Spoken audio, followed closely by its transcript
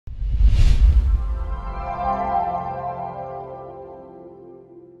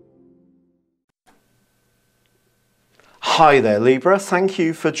Hi there Libra, thank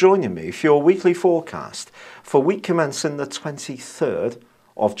you for joining me for your weekly forecast for week commencing the 23rd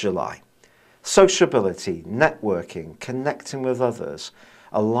of July. Sociability, networking, connecting with others,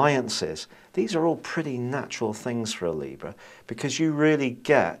 alliances, these are all pretty natural things for a Libra because you really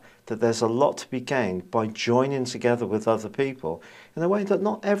get that there's a lot to be gained by joining together with other people in a way that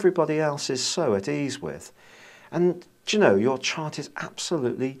not everybody else is so at ease with. And do you know, your chart is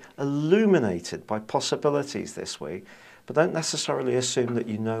absolutely illuminated by possibilities this week, but don't necessarily assume that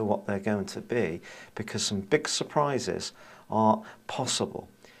you know what they're going to be because some big surprises are possible.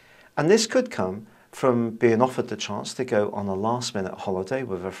 And this could come from being offered the chance to go on a last-minute holiday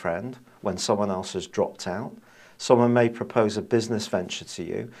with a friend when someone else has dropped out. Someone may propose a business venture to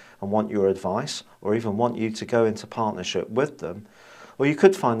you and want your advice, or even want you to go into partnership with them. Or you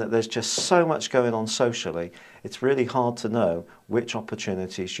could find that there's just so much going on socially, it's really hard to know which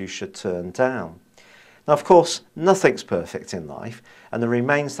opportunities you should turn down. Now, of course, nothing's perfect in life, and there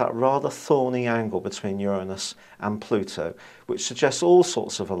remains that rather thorny angle between Uranus and Pluto, which suggests all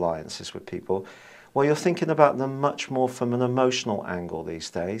sorts of alliances with people. Well, you're thinking about them much more from an emotional angle these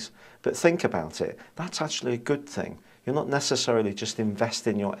days, but think about it, that's actually a good thing. You're not necessarily just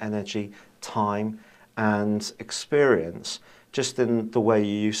investing your energy, time and experience just in the way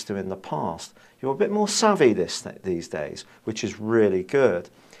you used to in the past. You're a bit more savvy these days, which is really good.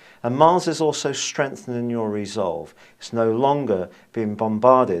 And Mars is also strengthening your resolve. It's no longer being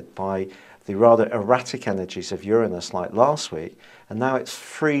bombarded by the rather erratic energies of Uranus like last week, and now it's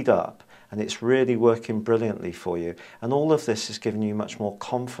freed up and it's really working brilliantly for you. And all of this is giving you much more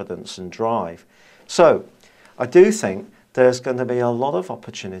confidence and drive. So I do think there's going to be a lot of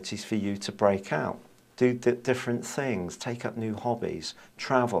opportunities for you to break out, do different things, take up new hobbies,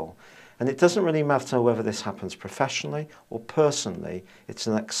 travel. And it doesn't really matter whether this happens professionally or personally, it's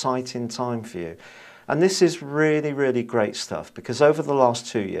an exciting time for you. And this is really, really great stuff because over the last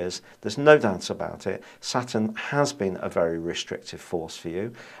 2 years, there's no doubt about it, Saturn has been a very restrictive force for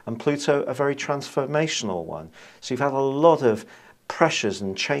you and Pluto a very transformational one. So you've had a lot of pressures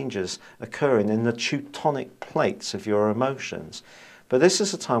and changes occurring in the Teutonic plates of your emotions. But this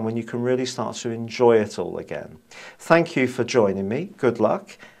is a time when you can really start to enjoy it all again. Thank you for joining me. Good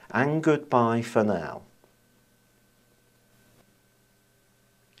luck. And goodbye for now.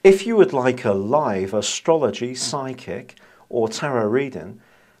 If you would like a live astrology, psychic or tarot reading,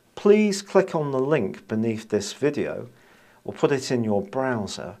 please click on the link beneath this video or put it in your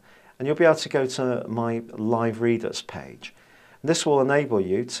browser and you'll be able to go to my live readers page. This will enable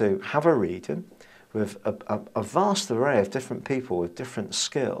you to have a reading with a vast array of different people with different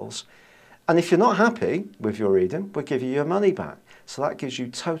skills. And if you're not happy with your reading, we'll give you your money back. So that gives you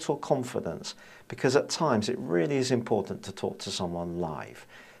total confidence because at times it really is important to talk to someone live.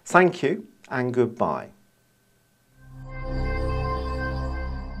 Thank you and goodbye.